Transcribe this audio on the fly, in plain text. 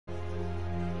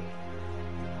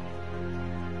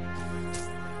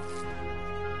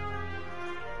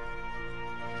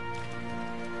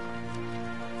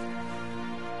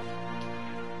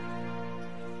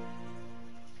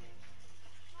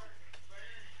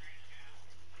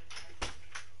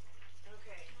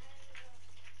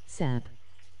ASAP.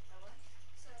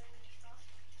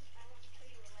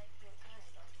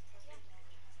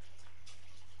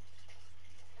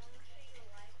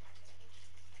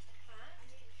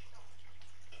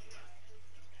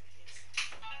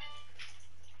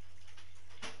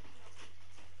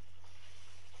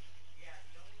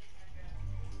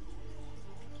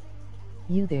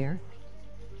 You there?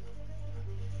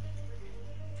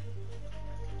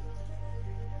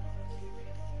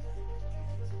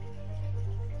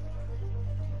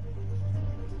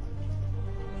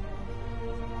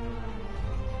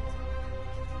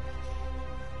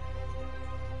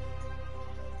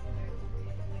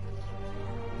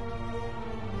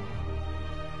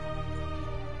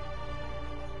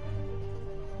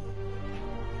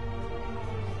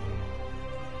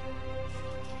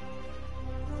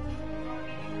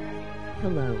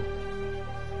 Hello.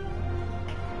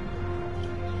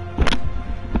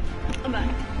 I'm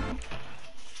back.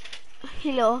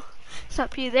 Hello. What's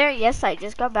up, you there? Yes, I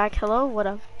just got back. Hello, what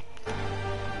up?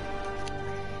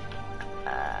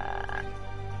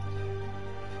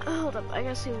 Hold up, I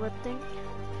gotta see what thing.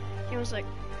 It was like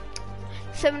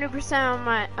 70% on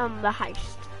my the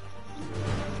heist.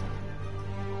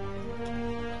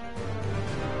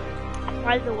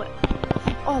 By the way,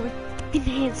 oh,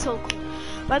 it's so cool.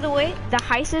 By the way, the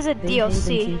heist is a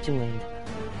DLC.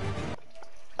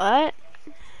 What?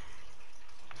 Oh,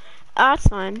 that's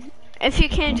fine. If you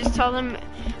can, just tell them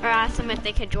or ask them if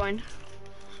they can join.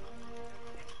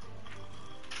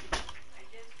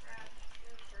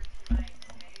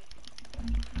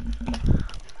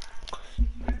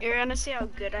 You're gonna see how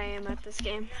good I am at this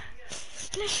game.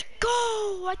 Let's go!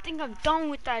 I think I'm done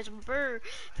with that bird.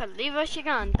 If I leave us, you're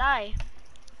gonna die.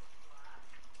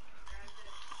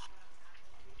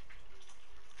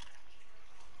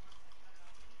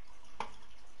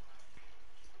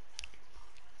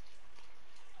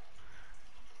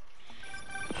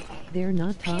 They're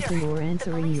not talking Peter, or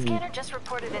answering you. The police scanner just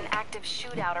reported an active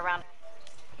shootout around.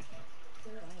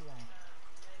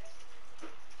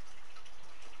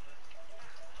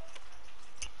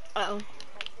 Uh-oh.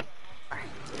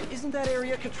 Isn't that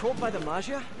area controlled by the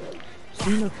Maggia?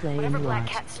 Whatever Black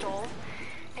Cat stole,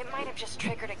 it might have just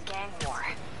triggered a gang war.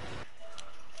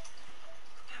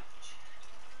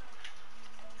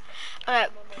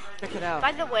 Check it out.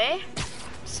 By the way,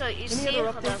 so you Any see,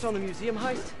 other updates on the museum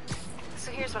heist? So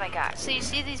here's what I got. so you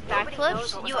see these Nobody knows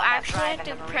backflips? what was You on that actually drive have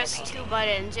in to the press marina 2 painting.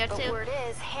 buttons. You have But to word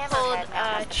is, hold Hammerhead now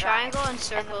has the triangle drive, and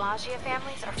circle. the Maggia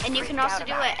families are And you can freaked also out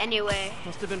do about it anyway.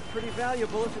 Must have been pretty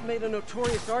valuable if it made a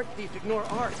notorious art thief ignore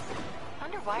art.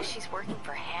 Wonder why she's working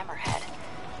for Hammerhead.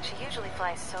 She usually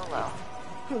flies solo.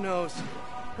 Who knows?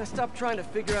 I stopped trying to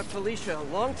figure out Felicia a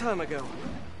long time ago.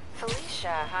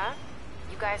 Felicia, huh?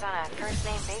 You guys on a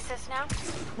first-name basis now?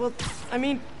 Well, I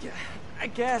mean, I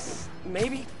guess,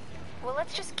 maybe. Well,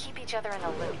 let's just keep each other in the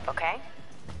loop, okay?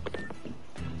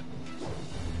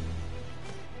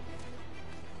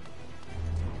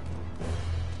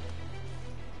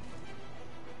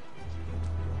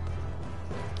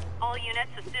 All units,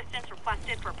 assistance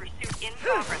requested for pursuit in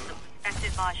progress of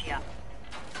suspected Maggia.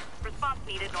 Response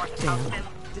needed north of Houston.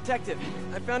 Detective,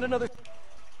 I found another...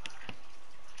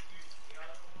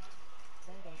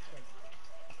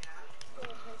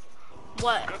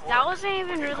 What? That wasn't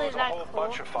even really that a whole cool.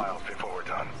 bunch of files before we're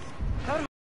done. How do...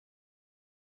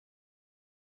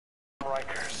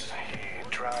 Rikers, he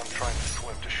drowned trying to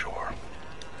swim to shore.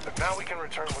 But now we can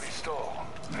return what he stole.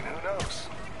 And who knows?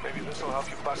 Maybe this will help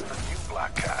you bust the new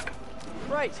Black Cat.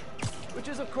 Right, which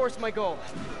is of course my goal.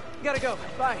 Gotta go,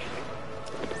 bye.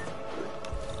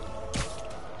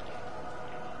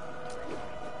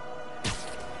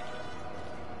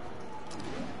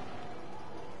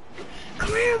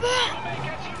 Come here, man!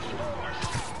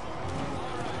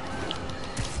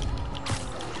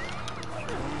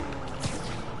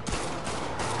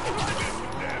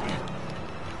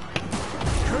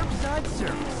 Curbside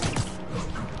service.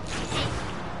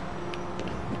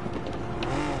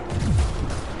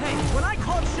 Hey, when I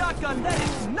called shotgun, that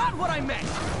is not what I meant!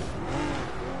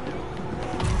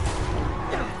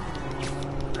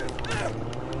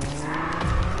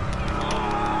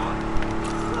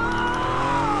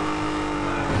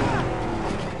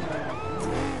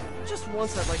 Just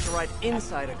once I'd like to ride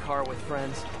inside a car with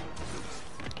friends.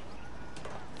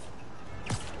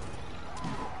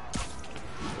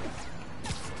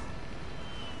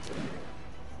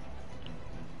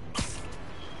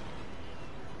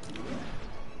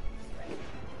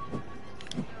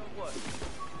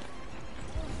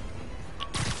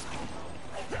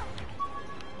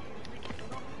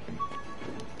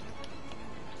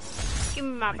 Give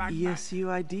me my backpack. ESU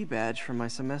ID badge from my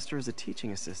semester as a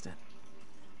teaching assistant.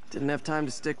 Didn't have time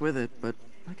to stick with it, but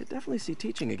I could definitely see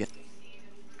teaching again.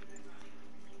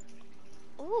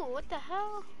 Ooh, what the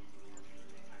hell?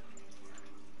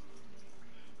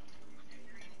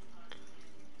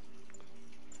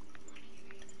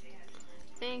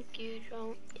 Thank you,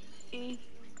 Joey.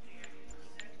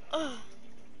 Ugh.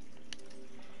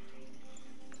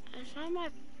 Is that my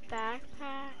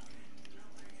backpack?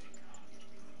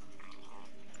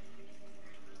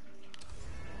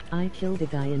 I killed a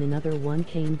guy and another one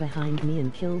came behind me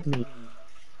and killed me.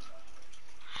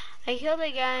 I killed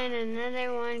a guy and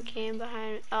another one came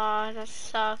behind. Oh, that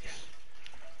sucks.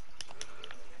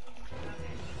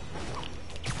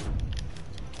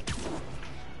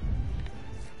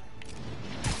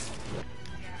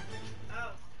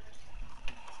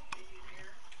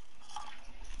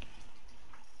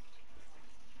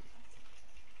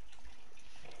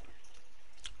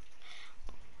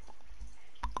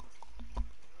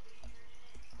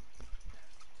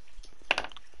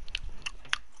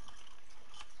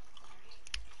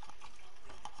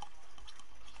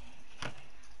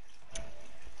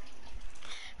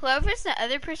 Whoever's the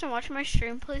other person watching my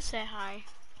stream, please say hi.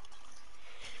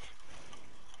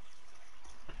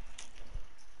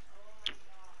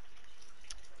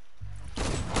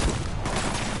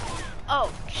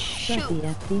 Oh, shoot. Shut the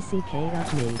FBCK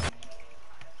up, me.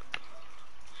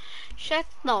 Shut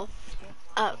the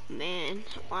up, man.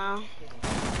 Wow.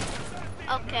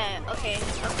 Okay,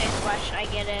 Flash, I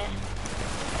get it.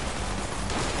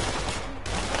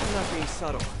 I'm not being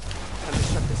subtle. Time to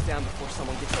shut this down before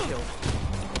someone gets killed.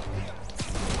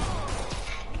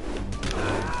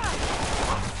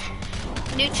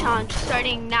 New challenge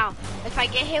starting now. If I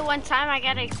get hit one time, I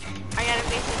gotta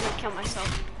basically kill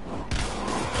myself.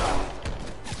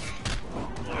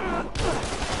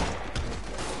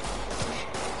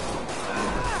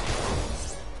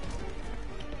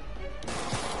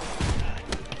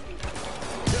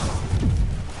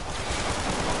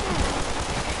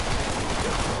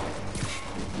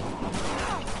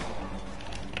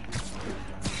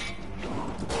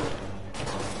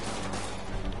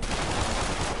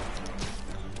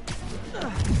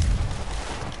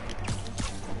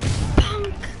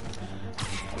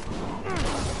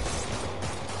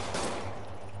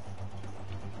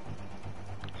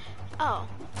 Oh.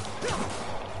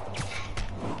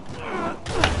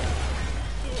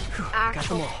 Got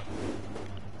them all.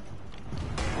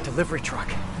 Delivery truck.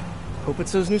 Hope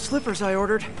it's those new slippers I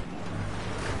ordered.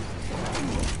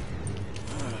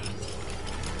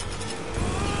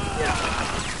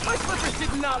 My slippers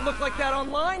did not look like that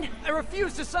online. I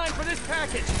refuse to sign for this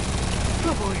package.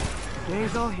 Oh boy, the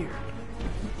gang's all here.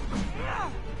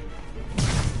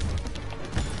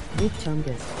 Big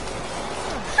Chungus.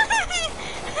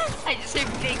 I just said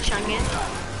big chungus.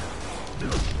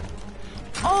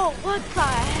 Oh, what the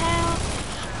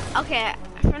hell? Okay,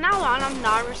 from now on, I'm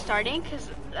not restarting because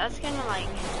that's gonna like.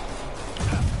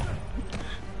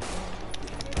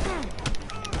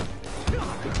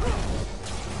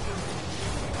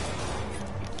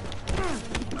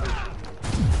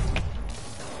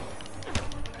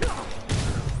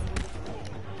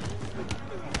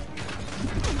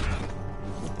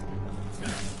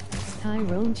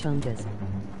 Tyrone Chungus.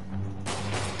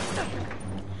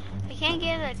 I can't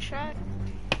get a truck.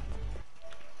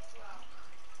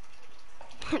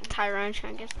 Tyrone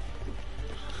Chungus.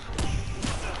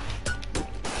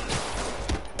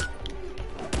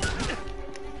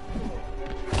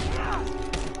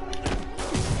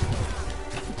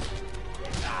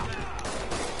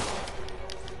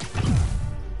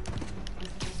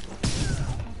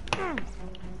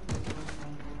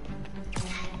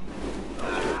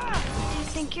 Where do you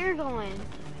think you're going?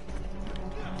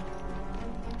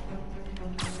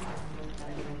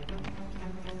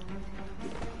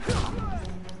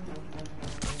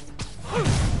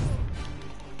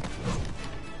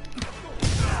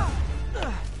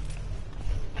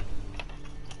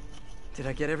 Did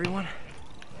I get everyone?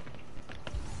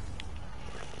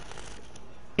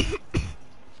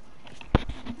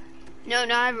 No,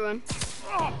 not everyone.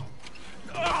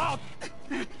 All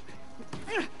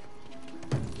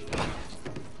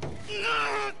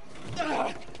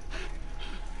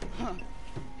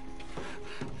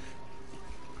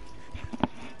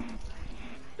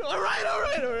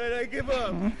right, I give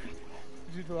up.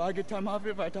 Do I get time off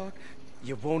if I talk?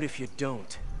 You won't if you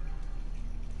don't.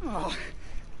 Oh,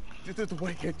 the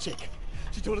white-haired chick.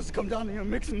 She told us to come down here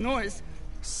and make some noise.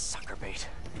 Sucker bait.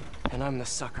 And I'm the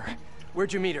sucker.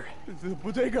 Where'd you meet her? The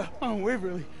bodega on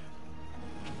Waverly.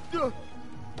 Did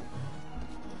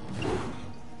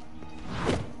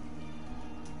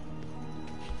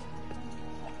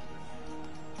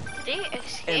they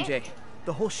escape? MJ,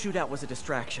 The whole shootout was a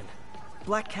distraction.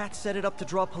 Black Cat set it up to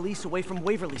draw police away from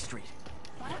Waverly Street.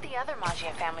 One of the other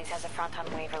Maggia families has a front on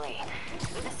Waverly.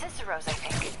 The Ciceros, I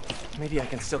think. Maybe I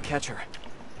can still catch her.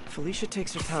 Felicia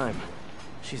takes her time.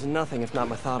 She's nothing if not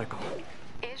methodical.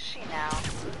 Is she now?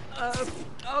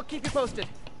 I'll keep you posted.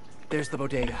 There's the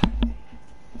bodega.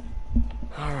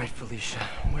 All right, Felicia,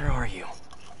 where are you?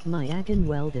 Mayagan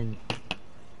Weldon.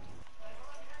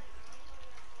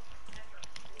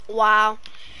 Wow.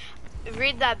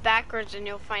 Read that backwards and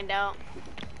you'll find out.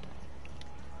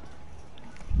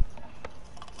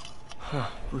 Huh,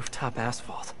 rooftop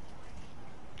asphalt.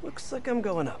 Looks like I'm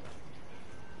going up.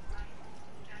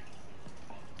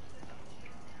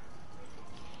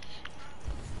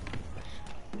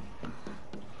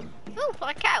 Ooh,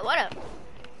 Black Cat, what up?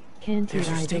 Can't There's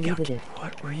your I stakeout. deleted it.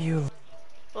 What were you?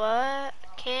 What?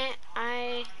 Can't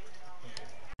I?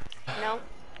 No.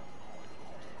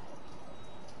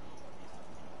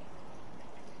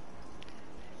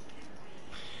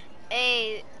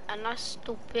 Hey, I'm not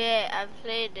stupid. I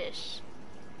played this.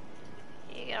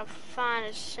 You gotta find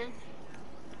a sin.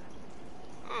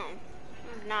 Oh,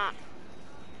 I'm not.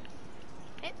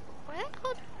 Hey, where the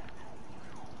hell?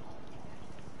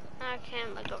 I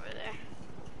can't look over there.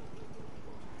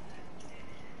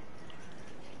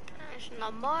 It's in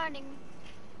the morning.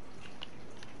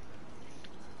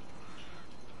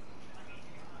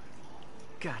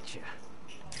 Gotcha.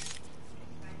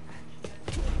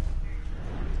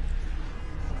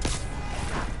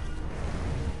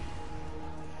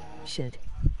 Shit.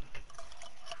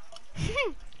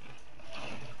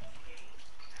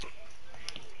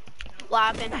 What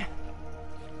happened?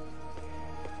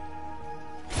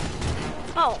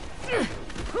 Oh.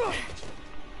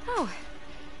 Oh.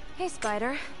 Hey,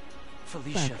 Spider.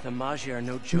 Felicia, the Maggia are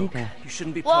no joke. Nigga. You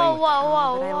shouldn't be Whoa, playing with whoa, them.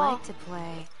 whoa, But I whoa. like to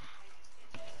play.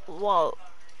 Whoa.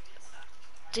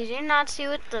 Did you not see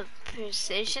what the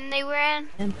position they were in?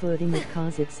 I'm putting it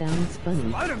cause it sounds funny.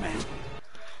 Spider-Man!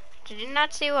 Did you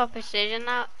not see what position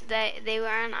that they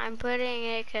were in? I'm putting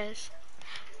it because...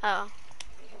 Oh.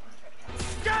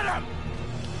 Get him!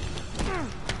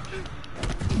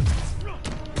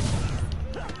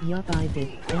 Yup, I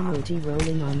did. Emoji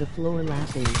rolling on the floor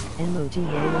laughing. Emoji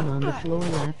rolling on the floor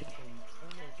laughing.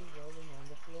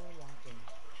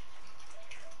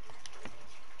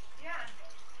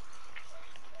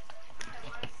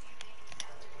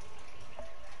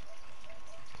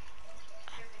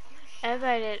 If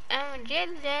I did, I'm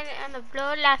on the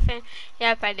floor laughing.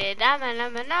 Yep, I did. I'm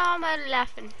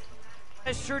laughing.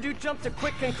 I sure do jump to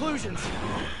quick conclusions.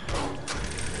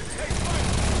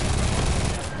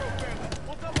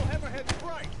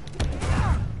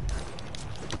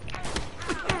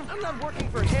 I'm not working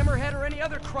for Hammerhead or any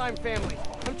other crime family.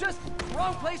 I'm just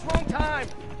wrong place, wrong time.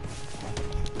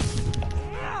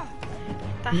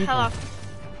 The hell up.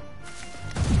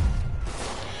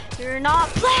 You're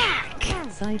not black!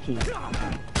 Psyche.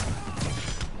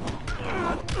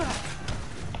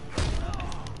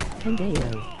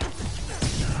 Kendeo.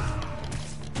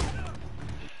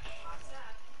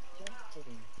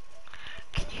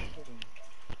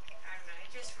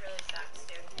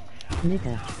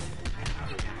 Nigga.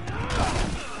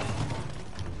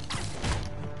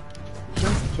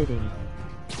 Just kidding.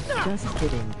 Just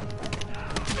kidding.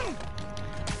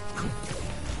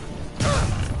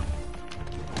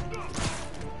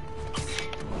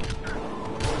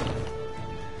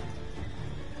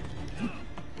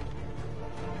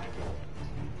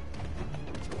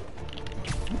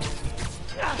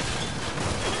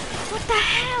 What the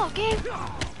hell, game?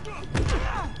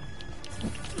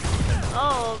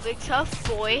 Oh, big tough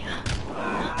boy.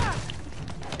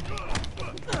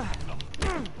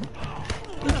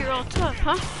 Think you're all tough,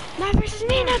 huh? Not versus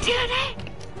me, not today.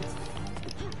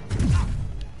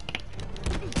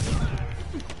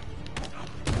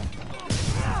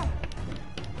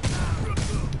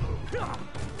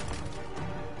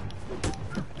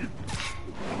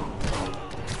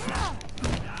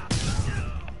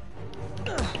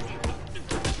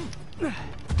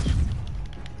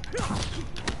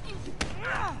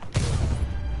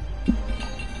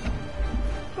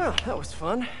 Well, that was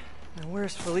fun. Now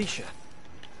where's Felicia?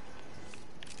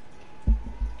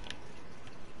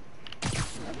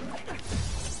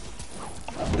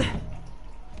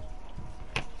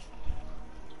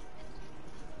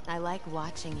 I like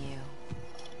watching you.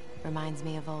 Reminds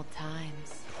me of old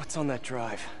times. What's on that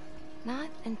drive? Not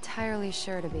entirely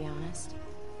sure, to be honest.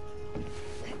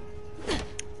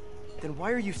 Then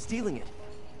why are you stealing it?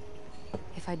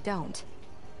 If I don't,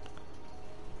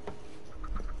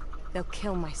 they'll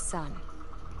kill my son.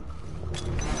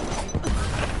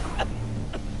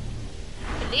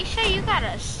 Alicia, you got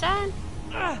a son?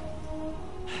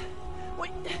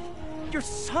 Your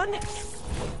son?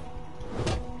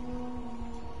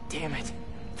 Damn it.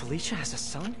 Felicia has a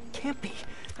son? Can't be.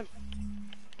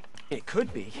 It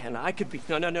could be, and I could be.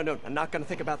 No. I'm not gonna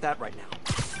think about that right now.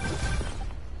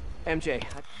 MJ.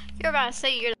 You're about to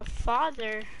say you're the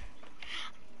father.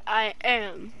 I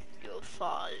am your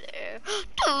father.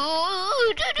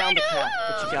 Found the cat,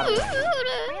 but she got away.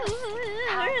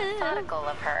 How methodical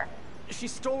of her. She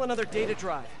stole another data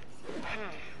drive.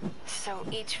 So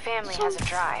each family has a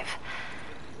drive.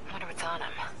 I wonder what's on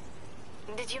them.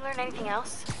 Did you learn anything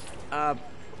else?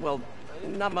 Well,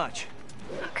 not much.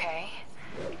 Okay.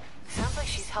 Sounds like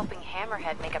she's helping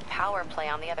Hammerhead make a power play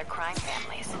on the other crime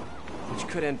families. Which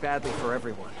could end badly for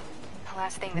everyone. The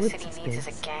last thing the city needs is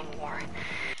a gang war.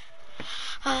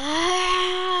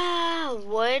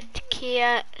 What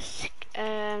can't...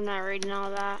 I'm not reading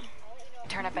all that.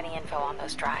 Turn up any info on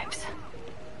those drives.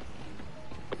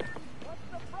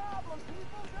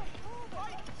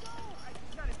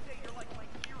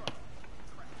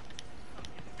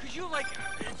 Could you,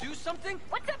 do something?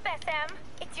 What's up, SM?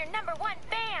 It's your #1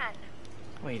 fan!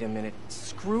 Wait a minute.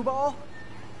 Screwball?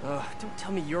 Don't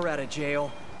tell me you're out of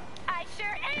jail. I sure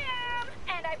am!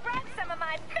 And I brought some of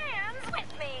my fans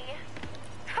with me!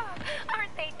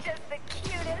 Aren't they just the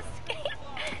cutest?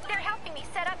 They're helping me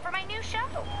set up for my new show.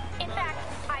 In fact,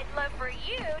 I'd love for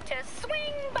you to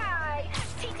swing by.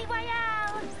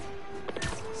 TTYL!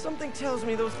 Something tells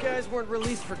me those guys weren't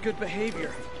released for good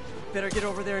behavior. Better get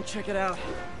over there and check it out.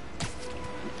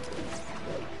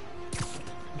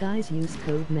 Guys, use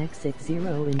code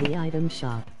MEC60 in the item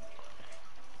shop.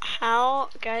 How,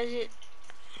 guys?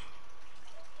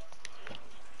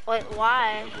 Wait,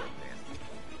 why?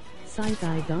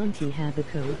 Sci-Fi Dante have the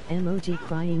code emoji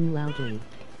crying loudly.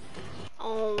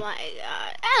 Oh my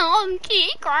god. I'm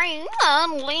crying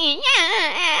loudly.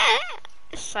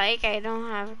 Psych, I don't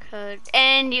have a code.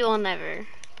 And you will never.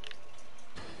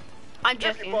 I'm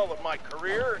joking. Of my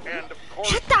career, and of course,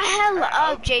 shut the hell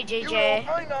up, JJJ. You know,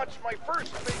 I notched my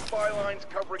first big bylines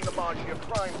covering the Maggia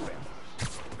crime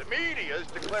families. The media's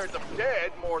declared them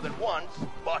dead more than once,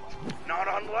 but not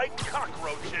unlike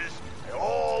cockroaches, they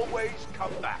always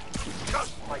come back,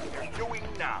 just like they're doing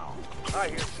now. I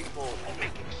hear people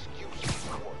make excuses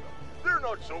for them. They're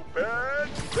not so bad.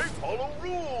 They follow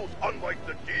rules, unlike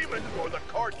the demons or the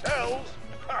cartels.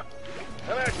 Ha!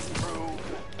 And that's true.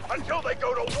 Until they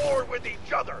go to war with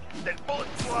each other. Then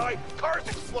bullets fly, cars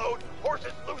explode,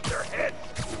 horses lose their heads.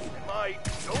 And my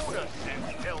Jonah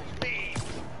sense tells me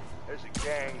there's a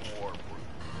gang war brewing.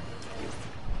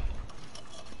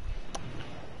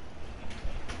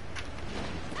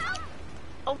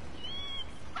 Oh.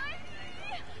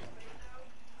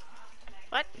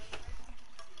 What?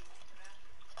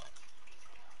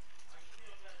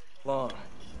 Long.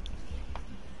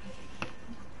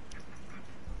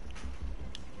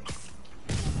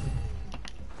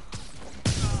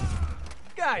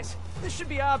 Guys, this should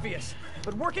be obvious,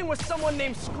 but working with someone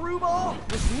named Screwball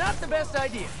was not the best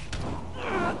idea.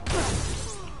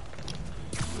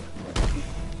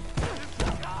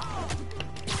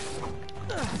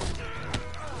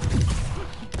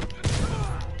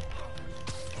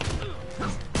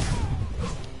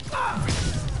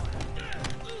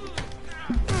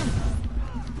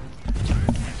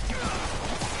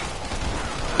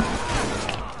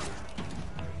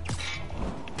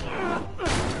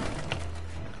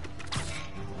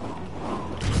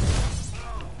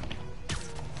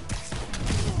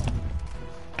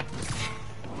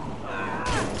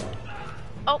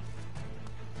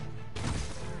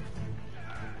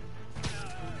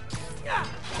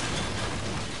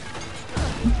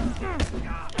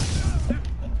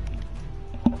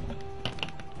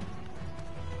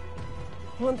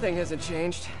 One thing hasn't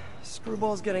changed.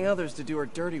 Screwball's getting others to do her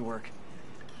dirty work.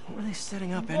 What are they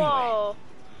setting up anyway? Whoa.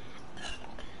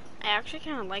 I actually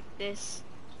kind of like this.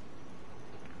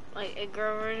 Like a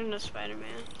girl version of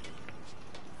Spider-Man.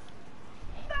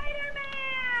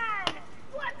 Spider-Man!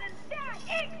 Wasn't that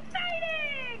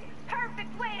exciting?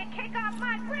 Perfect way to kick off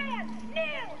my brand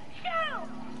new show,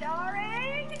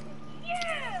 starring you!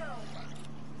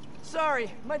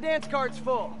 Sorry, my dance card's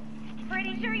full.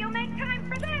 Pretty sure you'll make time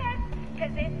for this.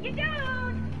 Because if you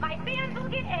don't, my fans will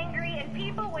get angry and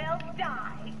people will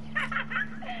die.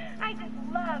 I just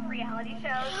love reality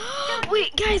shows.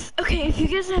 Wait, guys, okay, if you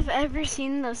guys have ever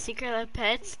seen those Secret Life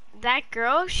Pets, that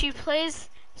girl, she plays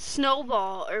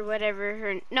Snowball or whatever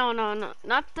her, no, not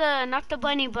the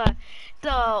bunny, but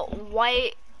the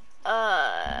white,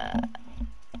 what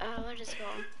is it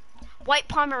called? White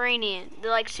Pomeranian, the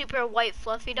like super white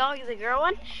fluffy dog, the girl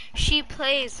one, she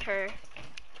plays her.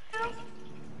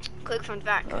 Quick fun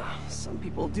fact. Some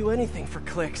people do anything for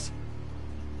clicks.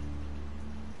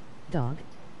 Dog.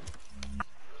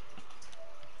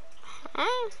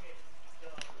 Huh?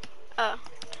 Oh.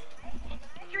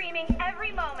 Streaming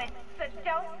every moment, so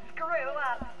don't screw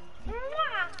up.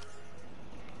 Mwah!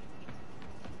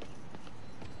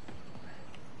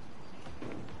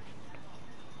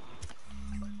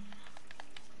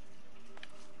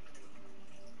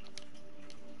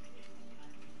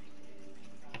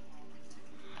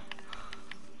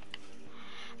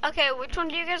 Okay, which one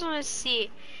do you guys want to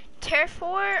see? Turf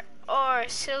War or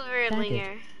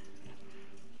Silverlinger?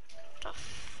 The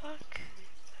fuck?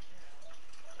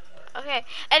 Okay,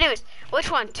 anyways, which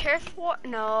one? Turf War?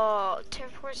 No,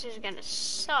 Turf Wars is gonna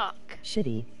suck.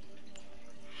 Shitty.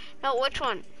 No, which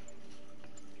one?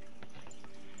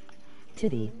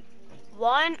 Titty.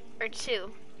 1 or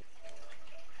 2?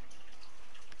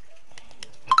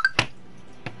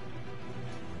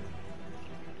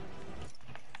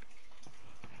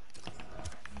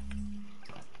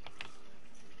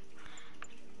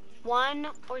 One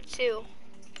or two?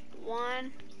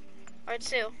 1 or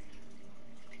 2?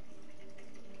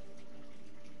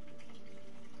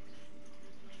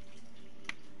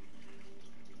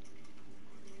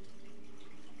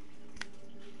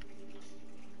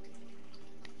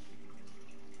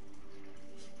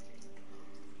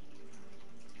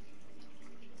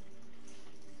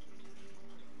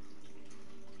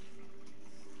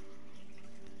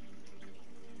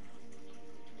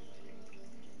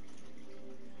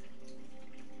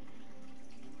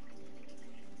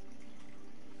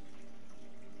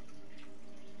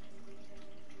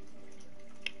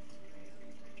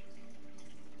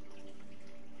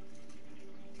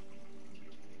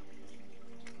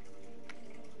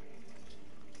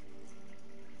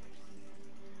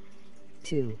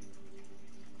 Two.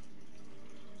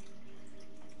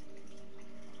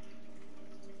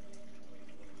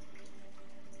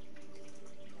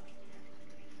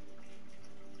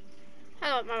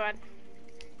 Oh, my bad.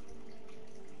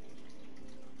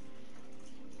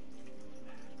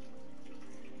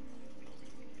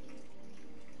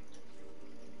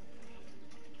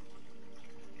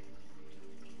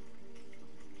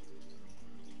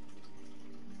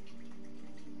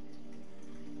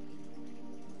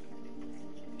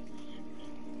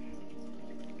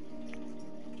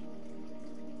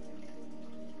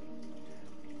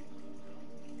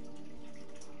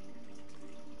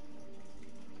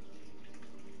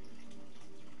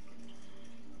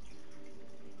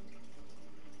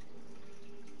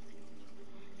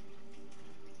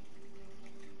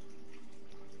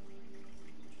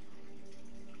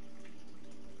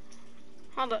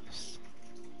 Hold up.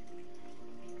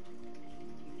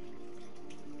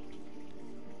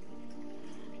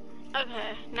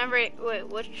 Okay, number 8. Wait,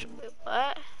 what?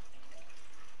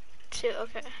 2,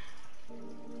 okay.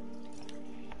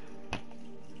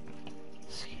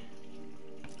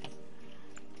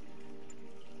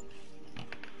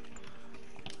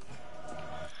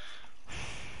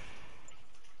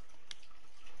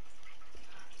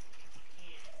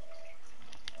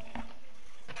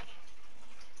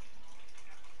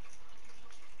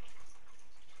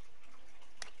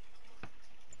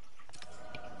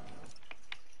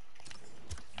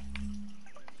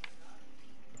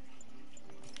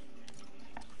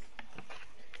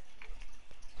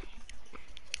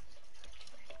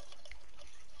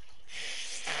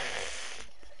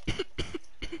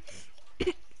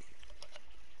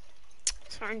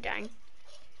 Sorry, I'm dying.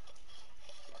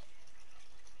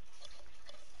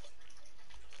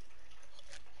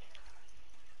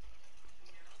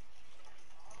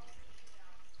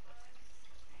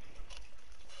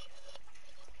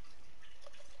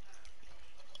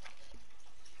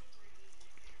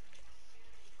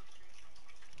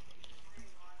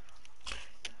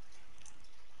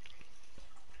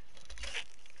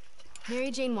 Mary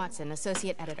Jane Watson,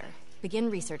 Associate Editor. Begin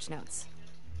research notes.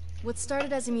 What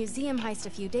started as a museum heist a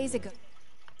few days ago...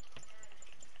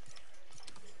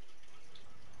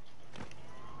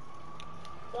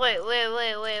 Wait.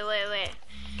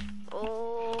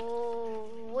 Oh,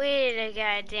 wait a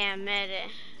goddamn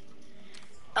minute.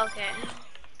 Okay.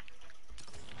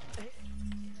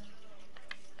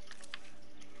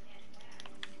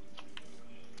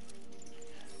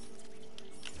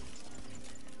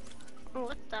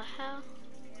 What the hell?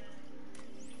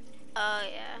 Oh,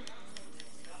 yeah.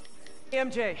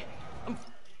 MJ, I'm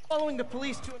following the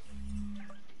police to...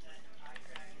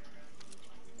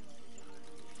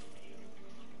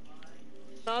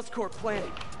 Oscorp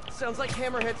planning. Sounds like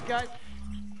Hammerhead's guys...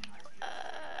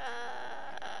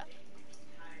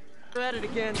 We're at it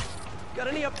again. Got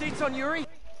any updates on Yuri?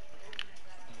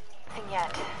 Nothing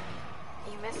yet.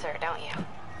 You miss her, don't you?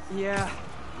 Yeah.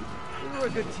 We were a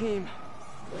good team.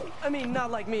 I mean,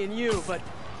 not like me and you, but,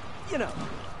 you know.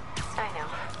 I know.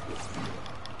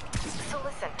 So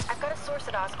listen, I've got a source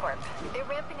at Oscorp. They're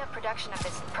ramping up production of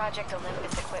this Project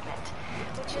Olympus equipment,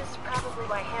 which is probably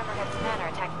why Hammerhead's men are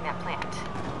attacking that plant.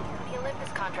 The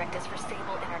Olympus contract is for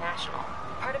Sable International,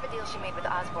 part of a deal she made with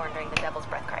Osborn during the Devil's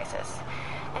Breath crisis.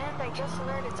 And I just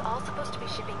learned it's all supposed to be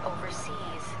shipping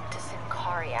overseas to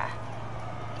Symkaria.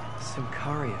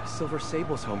 Symkaria, Silver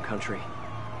Sable's home country.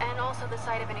 And also the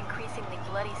site of an increasingly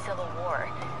bloody civil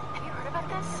war. Have you heard about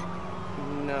this?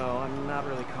 No, I'm not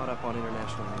really caught up on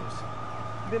international news.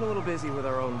 Been a little busy with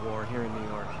our own war here in New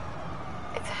York.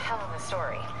 It's a hell of a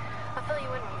story. I'll fill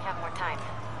you in when we have more time.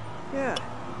 Yeah,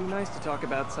 it'd be nice to talk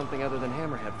about something other than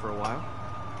Hammerhead for a while.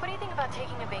 What do you think about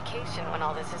taking a vacation when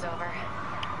all this is over?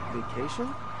 Vacation?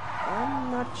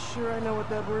 I'm not sure I know what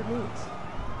that word means.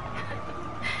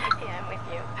 Yeah, I'm with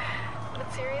you. But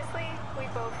seriously,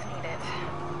 we both need it.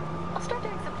 I'll start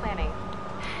doing some planning.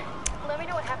 Let me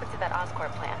know what happens to that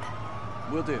Oscorp plant.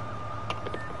 Will do.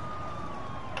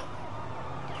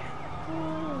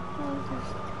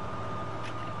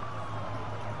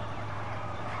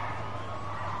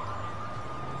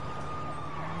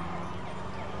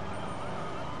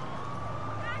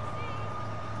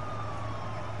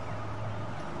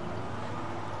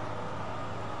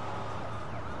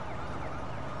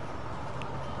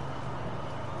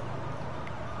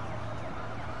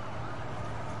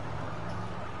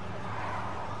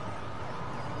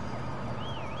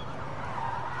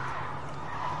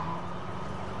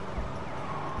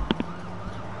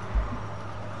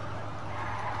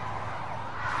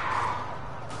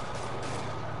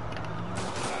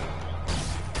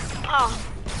 Oh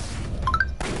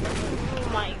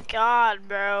my god,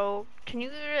 bro. Can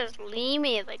you just leave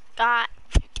me like that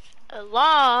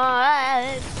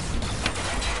alone?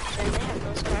 So they have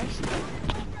those cars.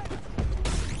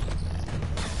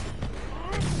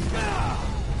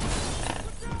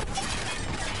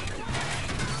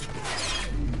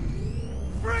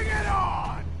 Bring it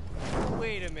on!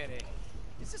 Wait a minute.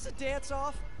 Is this a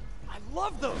dance-off? I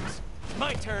love those!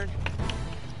 My turn.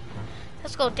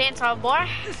 Let's go dance off, boy.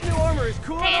 This new armor is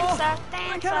cool and all. Dance off, I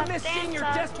dance kinda off, miss seeing dance your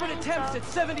off, desperate dance attempts off. at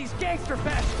 70s gangster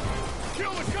fashion.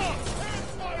 Kill the cops! And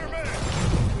Spider-Man!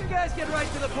 You guys get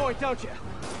right to the point, don't you?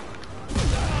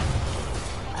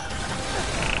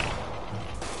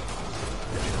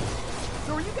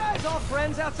 So are you guys all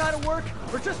friends outside of work,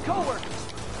 or just co-workers?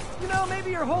 You know,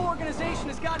 maybe your whole organization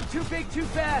has gotten too big too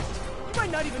fast. You might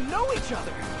not even know each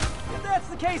other. If that's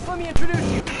the case, let me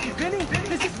introduce you. Vinny,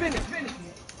 this is Vinny.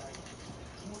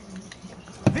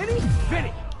 Vinny?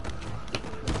 Vinny.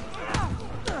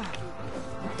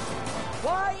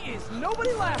 Why is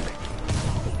nobody laughing?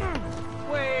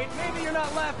 Wait, maybe you're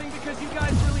not laughing because you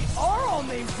guys really are all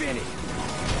named Vinny.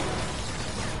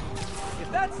 If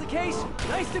that's the case,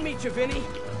 nice to meet you, Vinny.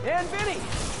 And Vinny.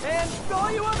 And all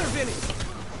you other Vinnies.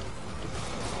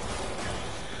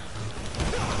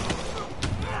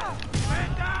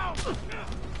 Man down!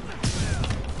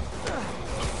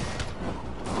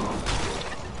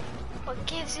 What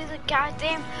gives you the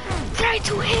goddamn right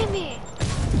to hit me?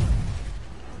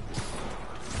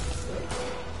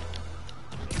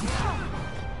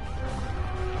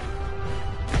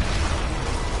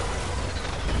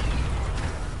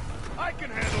 I can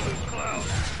handle this cloud!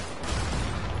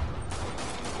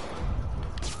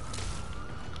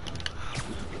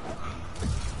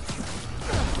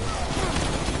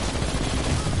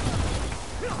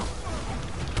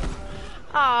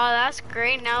 Oh, that's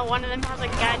great. Now one of them has a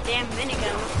goddamn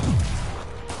minigun.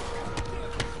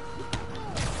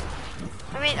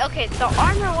 I mean, okay, the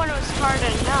armor one was hard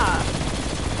enough.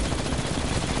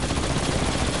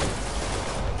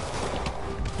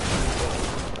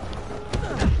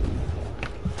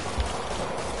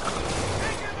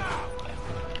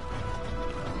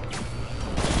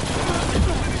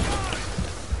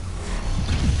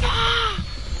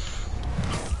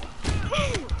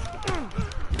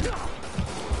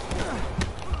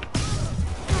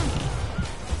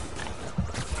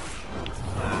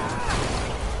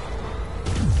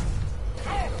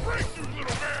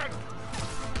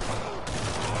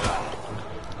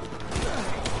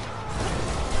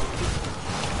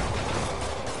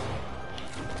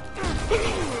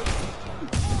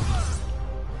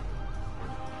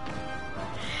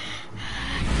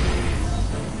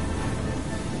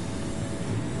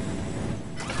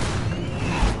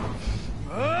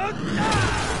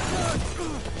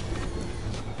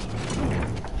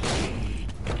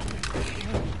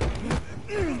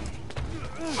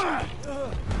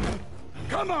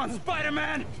 Come on,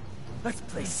 Spider-Man! Let's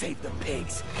play Save the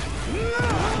Pigs.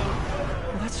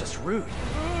 Well, that's just rude.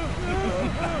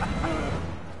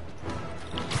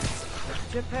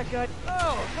 jetpack guy.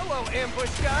 Oh, hello,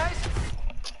 ambush guys.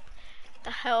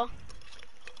 The hell?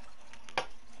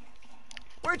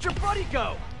 Where'd your buddy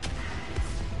go?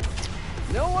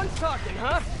 No one's talking,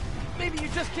 huh? Maybe you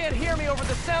just can't hear me over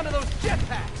the sound of those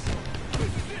jetpacks.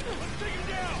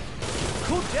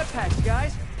 Cool jetpacks,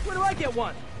 guys. Where do I get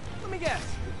one? Let me guess.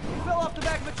 You fell off the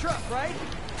back of a truck, right?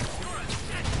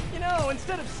 You know,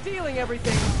 instead of stealing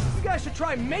everything, you guys should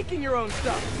try making your own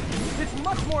stuff. It's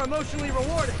much more emotionally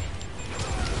rewarding.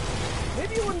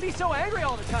 Maybe you wouldn't be so angry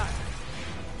all the time.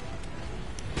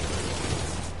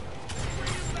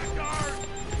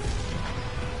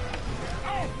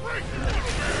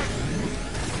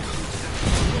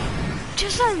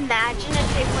 Just imagine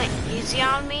if they went easy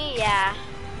on me, yeah.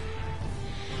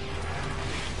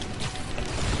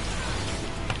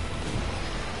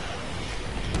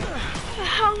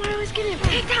 How am I always getting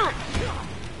picked on?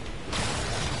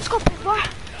 Let's go, big boy.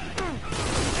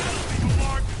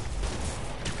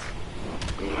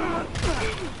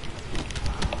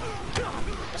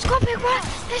 Let's go, big boy.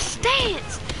 Let's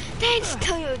dance. Dance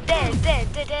till you're dead, dead,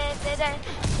 dead, dead, dead, dead.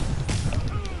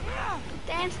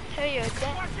 Dance till you're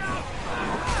dead.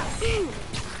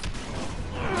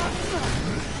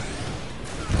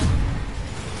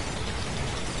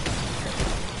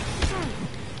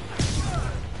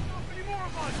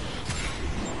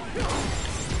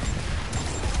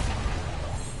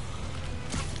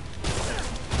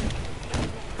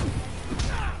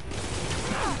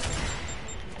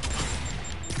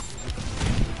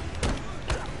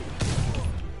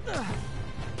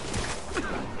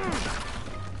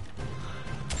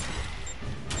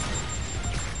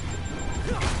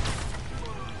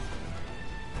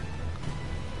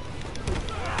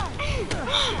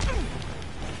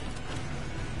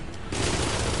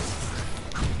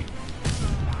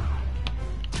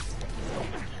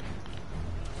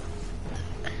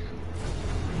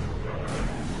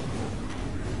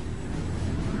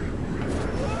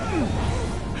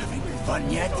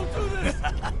 Yet?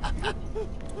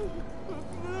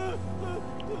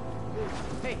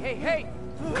 Hey, hey, hey!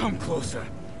 Come closer.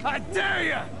 I dare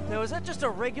ya! Now, is that just a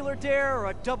regular dare or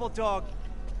a double dog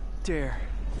dare?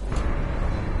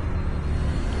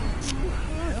 Is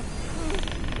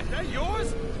that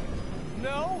yours?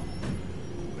 No?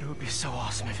 But it would be so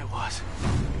awesome if it was.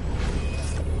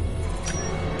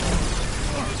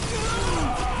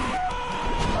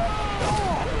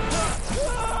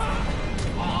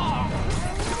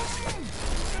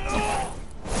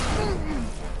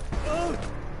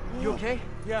 You okay?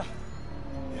 Yeah.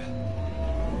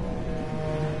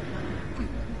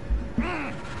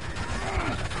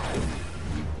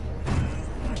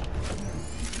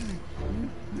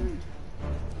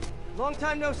 Long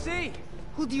time no see.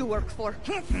 Who do you work for?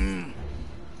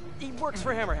 He works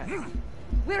for Hammerhead.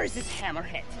 Where is this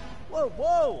Hammerhead? Whoa,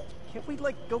 whoa! Can't we,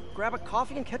 like, go grab a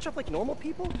coffee and catch up like normal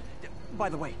people? By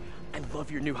the way, I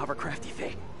love your new hovercrafty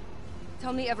thing.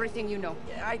 Tell me everything you know.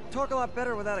 Yeah, I talk a lot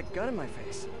better without a gun in my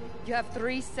face. You have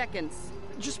 3 seconds.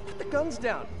 Just put the guns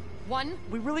down. 1,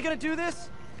 We really gonna do this?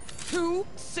 2,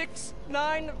 6,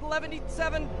 9, 11,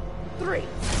 7, 3.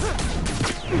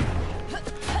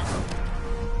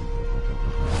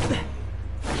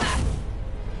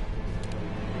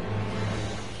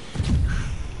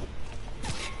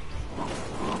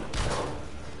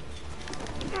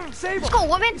 Sable, Let's go,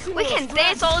 woman. We can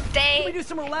dance all Can day. we do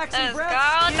some relaxing Let's breaths?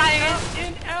 go, In, Diamond. out,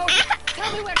 in, out.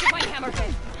 Tell me where to find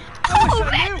Hammerhead. Oh,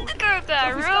 I knew. that girl got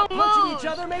If we real stop punching moves. each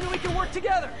other, maybe we can work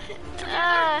together.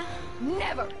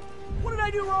 Never. What did I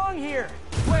do wrong here?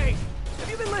 Wait, have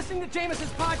you been listening to James's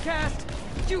podcast?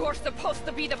 You are supposed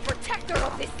to be the protector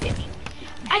of this city.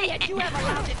 And yet you have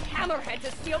allowed this Hammerhead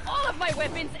to steal all of my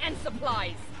weapons and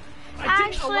supplies. I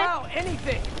didn't Actually- allow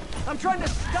anything. I'm trying to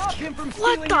stop him from What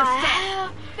stealing the your stuff.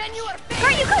 hell? Then you are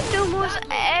Girl, you could do moves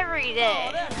every Oh, day.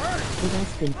 that hurt.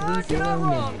 Less than You're 30 not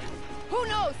wrong. minutes. Who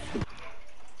knows?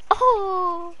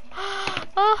 Oh.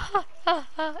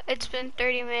 It's been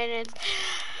 30 minutes.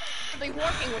 I'll be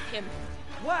working with him.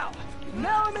 Wow,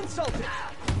 now I'm insulted.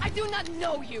 I do not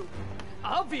know you.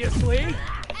 Obviously.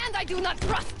 And I do not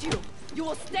trust you. You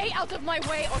will stay out of my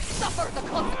way or suffer the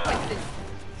consequences.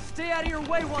 Stay out of your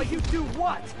way while you do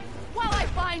what? While I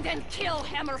find and kill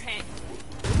Hammerhead.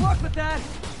 Good luck with that.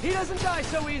 He doesn't die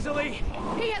so easily.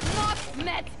 He has not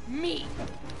met me.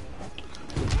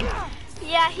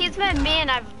 Yeah, he's met me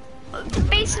and I've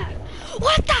basically.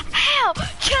 What the hell?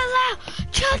 Chill out.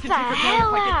 Chill I the can take her down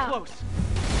hell if I get out. close.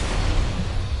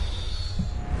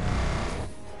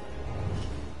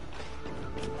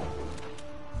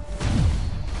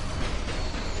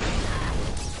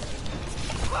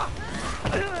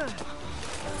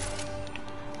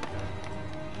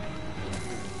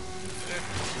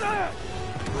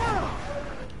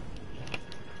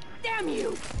 Damn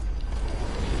you!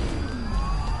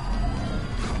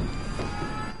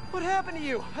 What happened to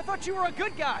you? I thought you were a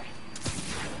good guy.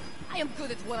 I am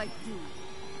good at what I do,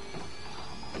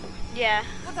 Yeah.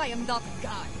 but I am not a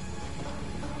guy.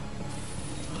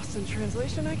 Lost in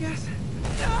translation, I guess?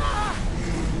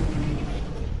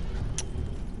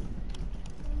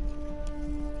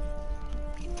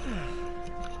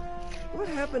 What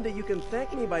happened to you can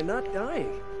thank me by not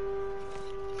dying?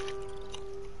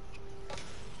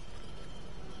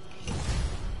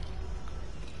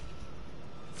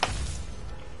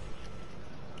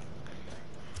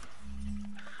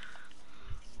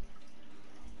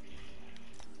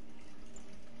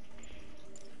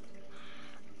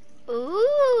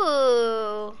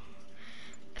 Ooh.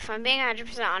 If I'm being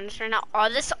 100% honest right now, all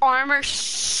this armor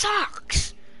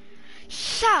sucks.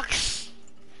 Sucks.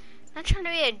 Not trying to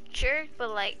be a jerk, but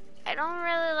like, I don't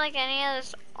really like any of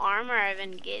this armor I've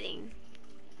been getting.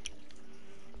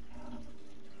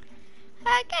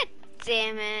 Ah, god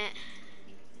damn it.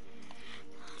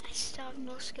 I still have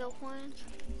no skill points.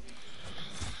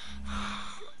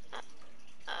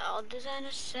 I'll do that in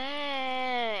a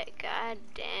sec. God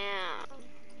damn.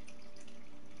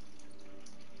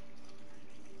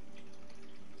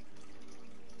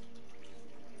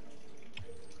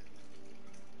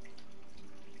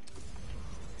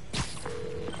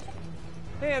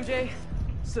 Hey, MJ.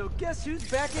 So guess who's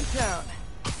back in town?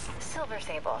 Silver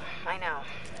Sable, I know.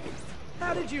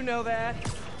 How did you know that?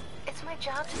 It's my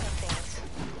job to know things.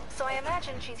 So I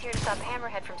imagine she's here to stop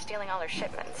Hammerhead from stealing all her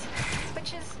shipments.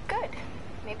 Which is good.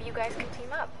 Maybe you guys can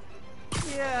team up.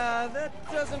 Yeah,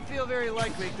 that doesn't feel very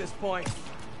likely at this point.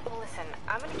 Well, listen,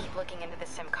 I'm gonna keep looking into the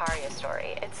Symkaria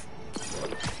story. It's...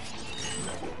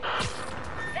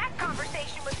 That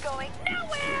conversation was going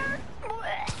nowhere!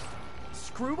 Blech.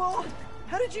 Screwball?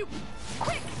 How did you...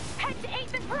 Quick! Head to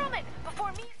 8th and Perlman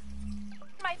before me and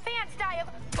my fans die of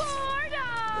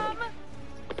boredom!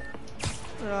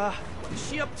 What's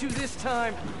she up to this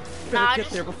time? Nah, Better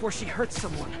get there before she hurts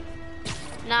someone.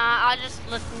 Nah, I'll just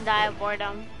let them die of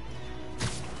boredom.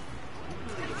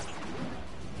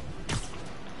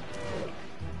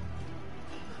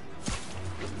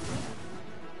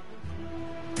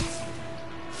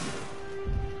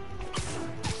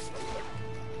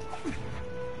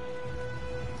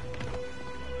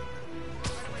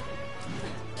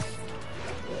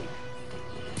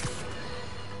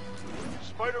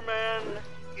 Spider-Man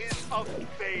is a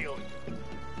failure.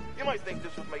 You might think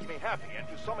this would make me happy, and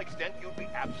to some extent you'd be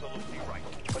absolutely right.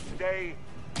 But today,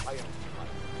 I am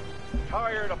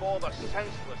tired of all the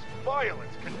senseless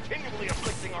violence continually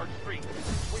afflicting our streets,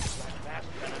 which that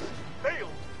masked menace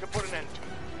failed to put an end to.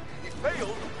 He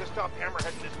failed to stop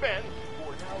Hammerhead and his men,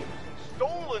 who are now using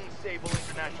stolen Sable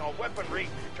International weaponry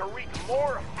to wreak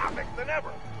more havoc than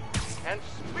ever. And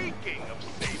speaking of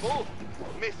Sable,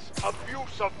 Miss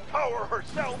Abuse of Power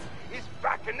herself is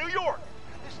back in New York.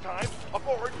 This time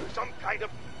aboard some kind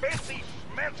of fancy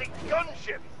schmancy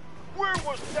gunship. Where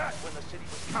was that when the city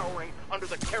was cowering under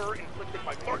the terror inflicted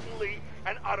by Martin Lee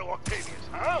and Otto Octavius,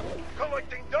 huh?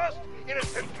 Collecting dust in a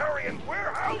Centaurian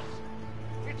warehouse?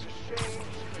 It's a shame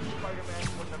Spider-Man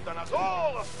couldn't have done us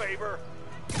all a favor,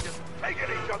 just taking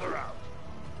each other out.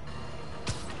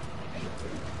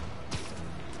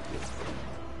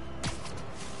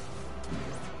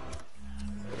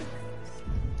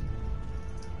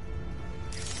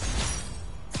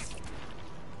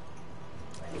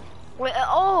 Wait,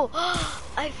 oh,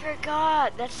 I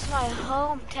forgot. That's my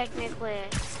home, technically.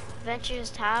 Ventures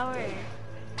Tower.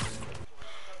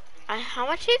 How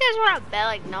much do you guys want to bet?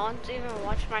 Like, no one's even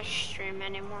watching my stream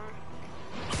anymore.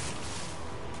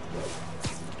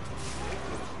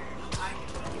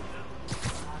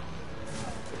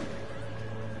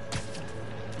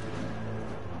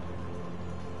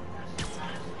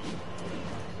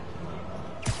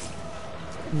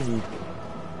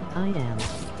 I am.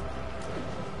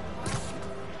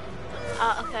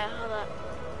 Okay, hold up.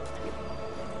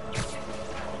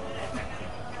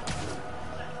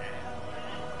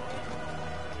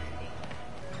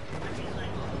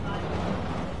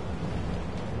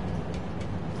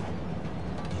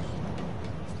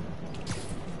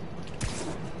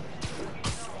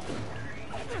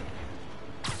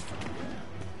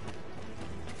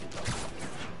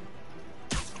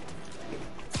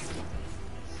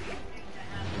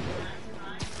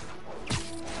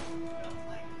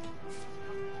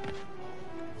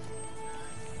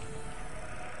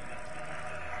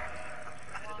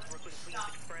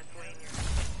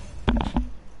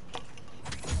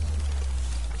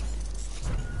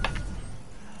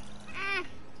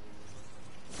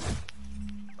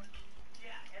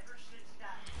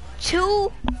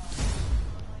 two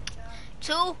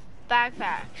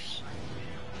backpacks.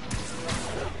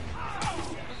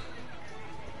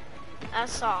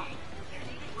 That's all.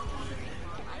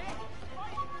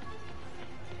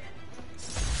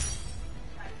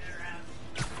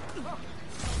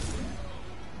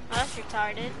 That's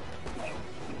retarded.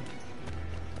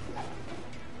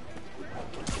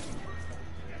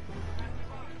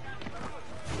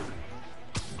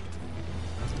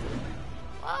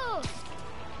 Whoa.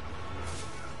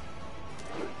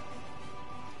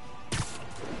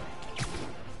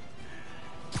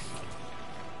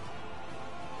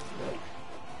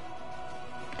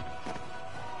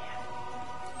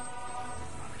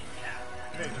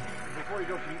 Hey, before you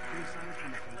go, can you sign this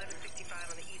one? 1165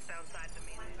 on the eastbound side of the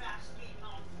main.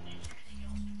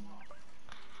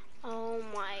 Oh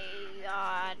my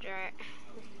god.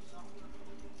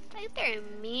 Like they're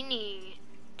meaning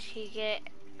to get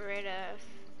rid of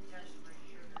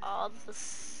all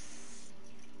this.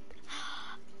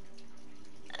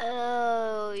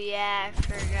 Oh yeah, I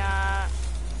forgot.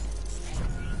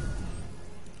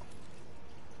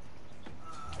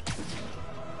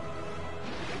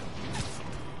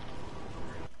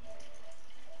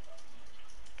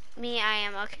 Me, I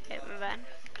am okay, my bad.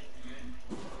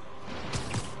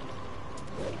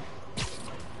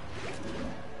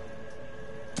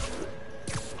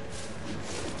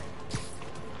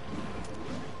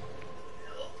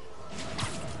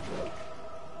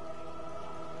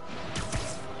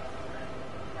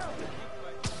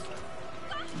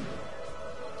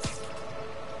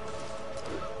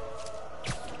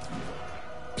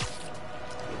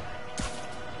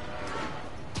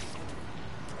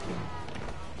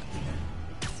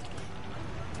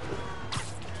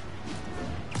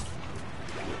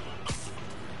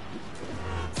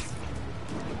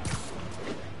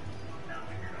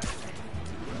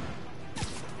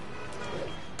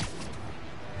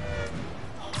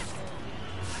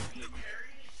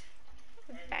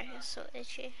 Back is so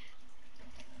itchy.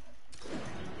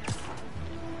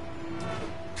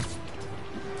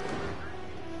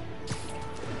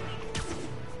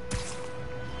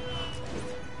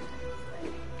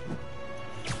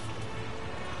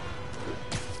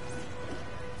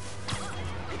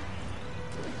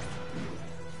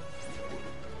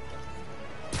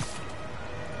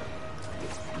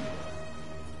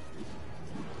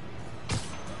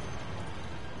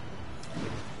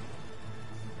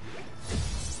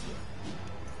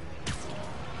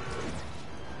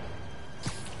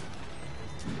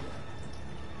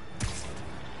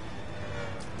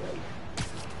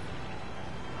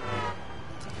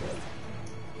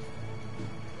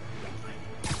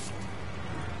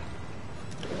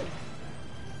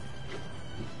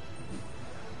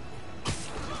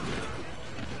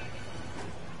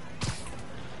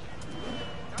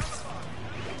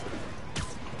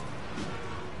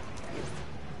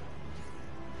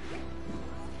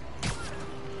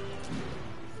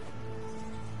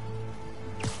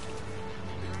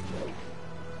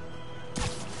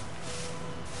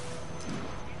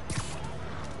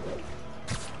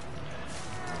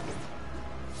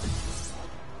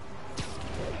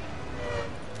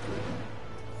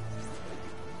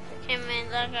 Came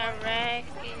in like a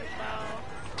wrecking ball.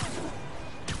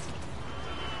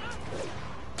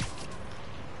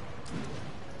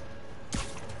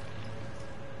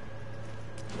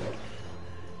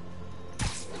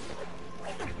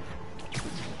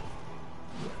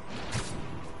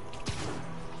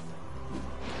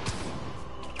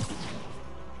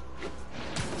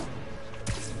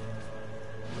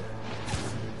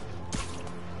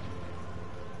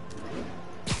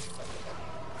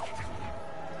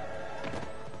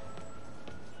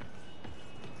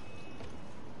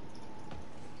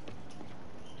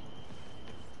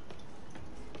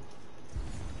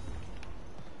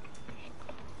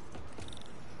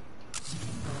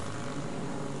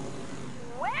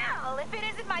 Well, if it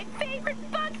isn't my favorite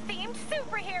bug-themed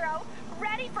superhero,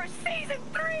 ready for season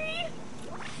 3?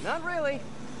 Not really.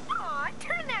 Aw,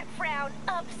 turn that frown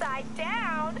upside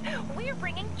down. We're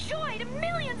bringing joy to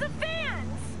millions of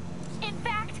fans. In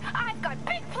fact, I've got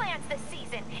big plans this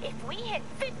season. If we hit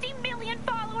 50 million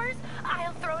followers,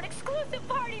 I'll throw an exclusive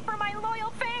party for my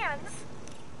loyal fans.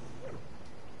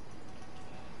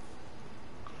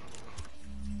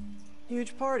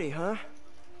 Huge party, huh?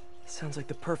 Sounds like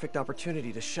the perfect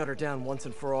opportunity to shut her down once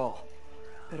and for all.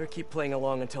 Better keep playing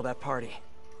along until that party.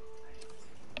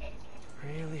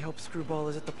 Really hope Screwball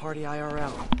is at the party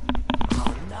IRL.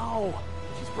 Oh no!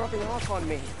 She's rubbing off on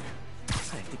me.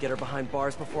 I have to get her behind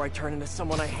bars before I turn into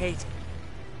someone I hate.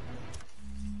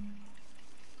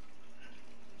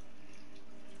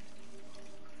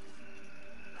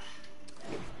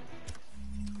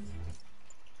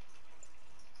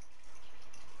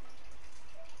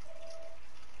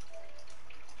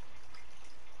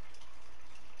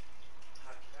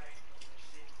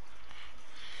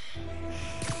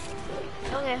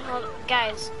 Okay, hold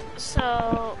guys.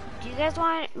 So, do you guys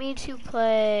want me to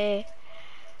play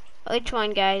which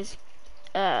one, guys?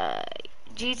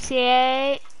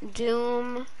 GTA,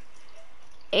 Doom,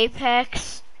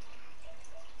 Apex,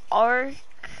 Ark.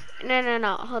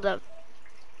 No. Hold up.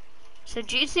 So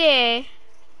GTA.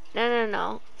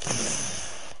 No.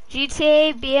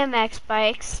 GTA, BMX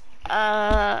bikes.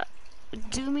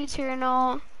 Doom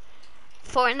Eternal,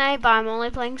 Fortnite, but I'm only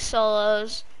playing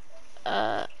solos.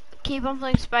 Keep on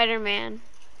playing Spider-Man.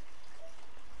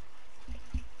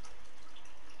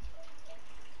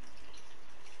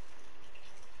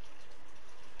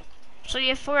 So you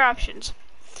have 4 options: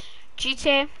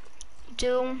 GTA,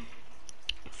 Doom,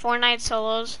 Fortnite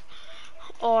solos,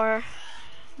 or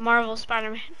Marvel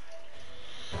Spider-Man.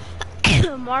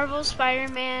 Marvel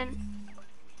Spider-Man,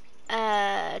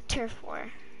 Turf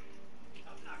War.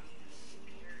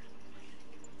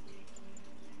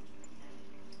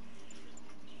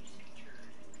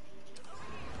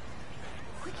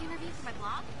 Quick interview for my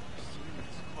blog?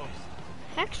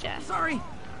 Heck yeah. Sorry.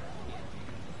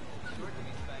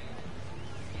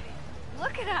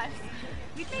 Look at us.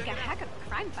 We'd make a heck of a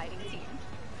crime-fighting team.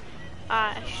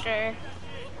 Sure.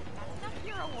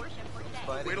 Hero worship for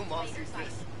today. Wait till Mom sees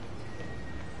this.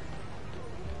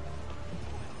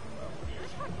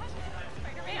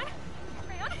 Spider-Man?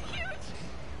 Man, huge!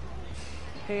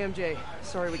 Hey MJ,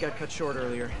 sorry we got cut short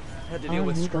earlier. Had to Are deal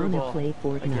with you gonna Screwball. play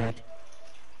Fortnite? Again.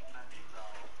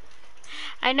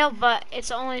 I know, but it's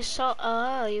only so.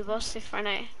 Oh, you both say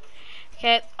Fortnite.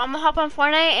 Okay, I'm gonna hop on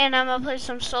Fortnite and I'm gonna play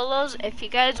some solos. If you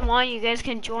guys want, you guys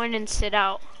can join and sit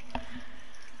out.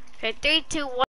 Okay, 3, 2, 1.